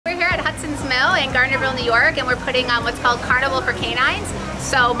Hudson in Garnerville, New York, and we're putting on what's called Carnival for Canines.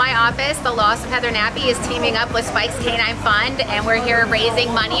 So my office, the Lost of Heather Nappy, is teaming up with Spike's Canine Fund, and we're here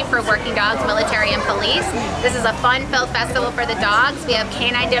raising money for working dogs, military, and police. This is a fun-filled festival for the dogs. We have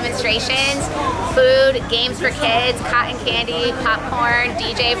canine demonstrations, food, games for kids, cotton candy, popcorn,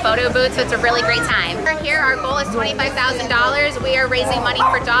 DJ, photo booths, so it's a really great time. We're here, our goal is $25,000. We are raising money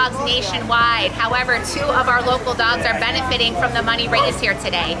for dogs nationwide. However, 2 of our local dogs are benefiting from the money raised here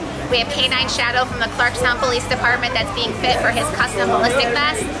today. We have Canine Shadow from the Clarkstown Police Department that's being fit for his custom ballistic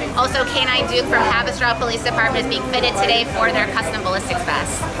vest. Also, Canine Duke from Haverstraw Police Department is being fitted today for their custom ballistics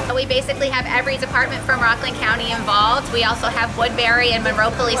vest. So we basically have every department from Rockland County involved. We also have Woodbury and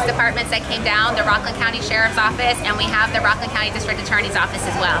Monroe Police Departments that came down, the Rockland County Sheriff's Office, and we have the Rockland County District Attorney's Office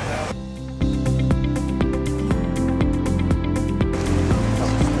as well.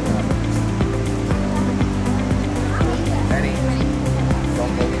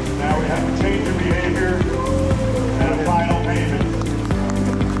 Now we have a change in behavior and a final payment.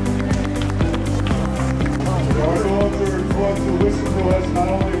 Our dogs are taught to listen to us not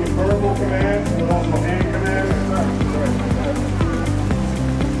only with verbal commands, but also hand commands.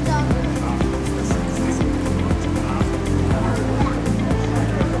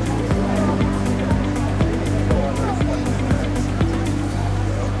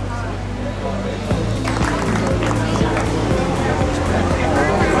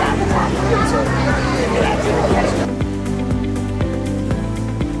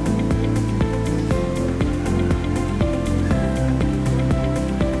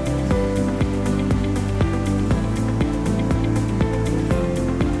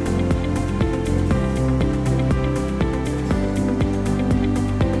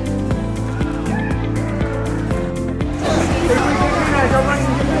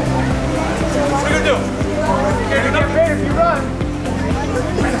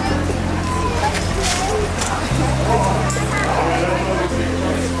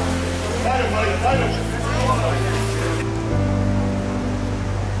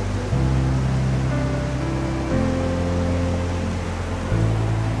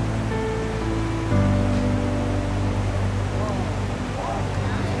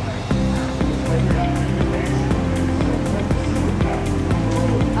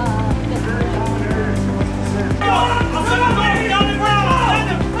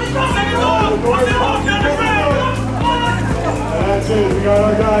 We got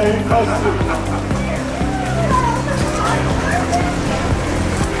our guy in custody.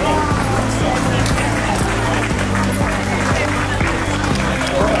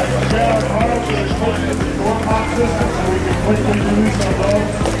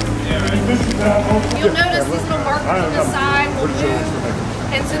 You'll notice these little markers on the side will move.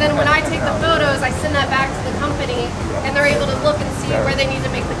 And so then when I take the photos, I send that back to the company, and they're able to look and see where they need to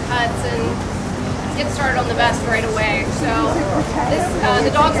make the cuts and get started on the vest right away. So this,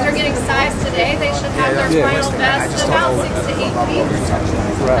 the dogs that are getting sized today, they should have their final vest in about 6 to 8 weeks.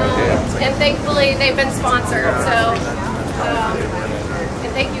 And thankfully, they've been sponsored. So,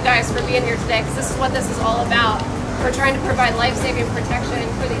 and thank you guys for being here today, because this is what this is all about. We're trying to provide life-saving protection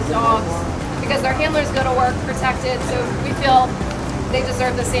for these dogs because their handlers go to work protected, so we feel they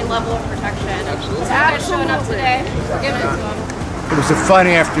deserve the same level of protection. Absolutely. So they're showing up today, we're giving it to them. It was a fun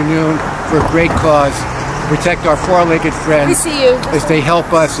afternoon for a great cause. Protect our four-legged friends. We see you. As they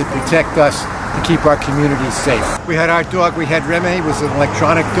help us and protect us to keep our communities safe. We had our dog, we had Remy, was an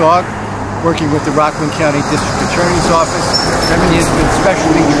electronic dog, working with the Rockland County District Attorney's Office. Remy has been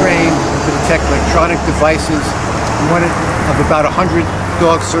specially trained to detect electronic devices. One of about 100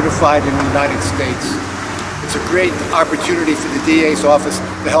 dogs certified in the United States. It's a great opportunity for the DA's office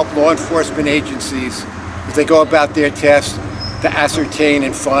to help law enforcement agencies as they go about their tasks to ascertain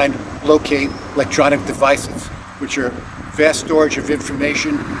and find, locate electronic devices, which are vast storage of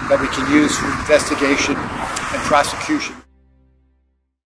information that we can use for investigation and prosecution.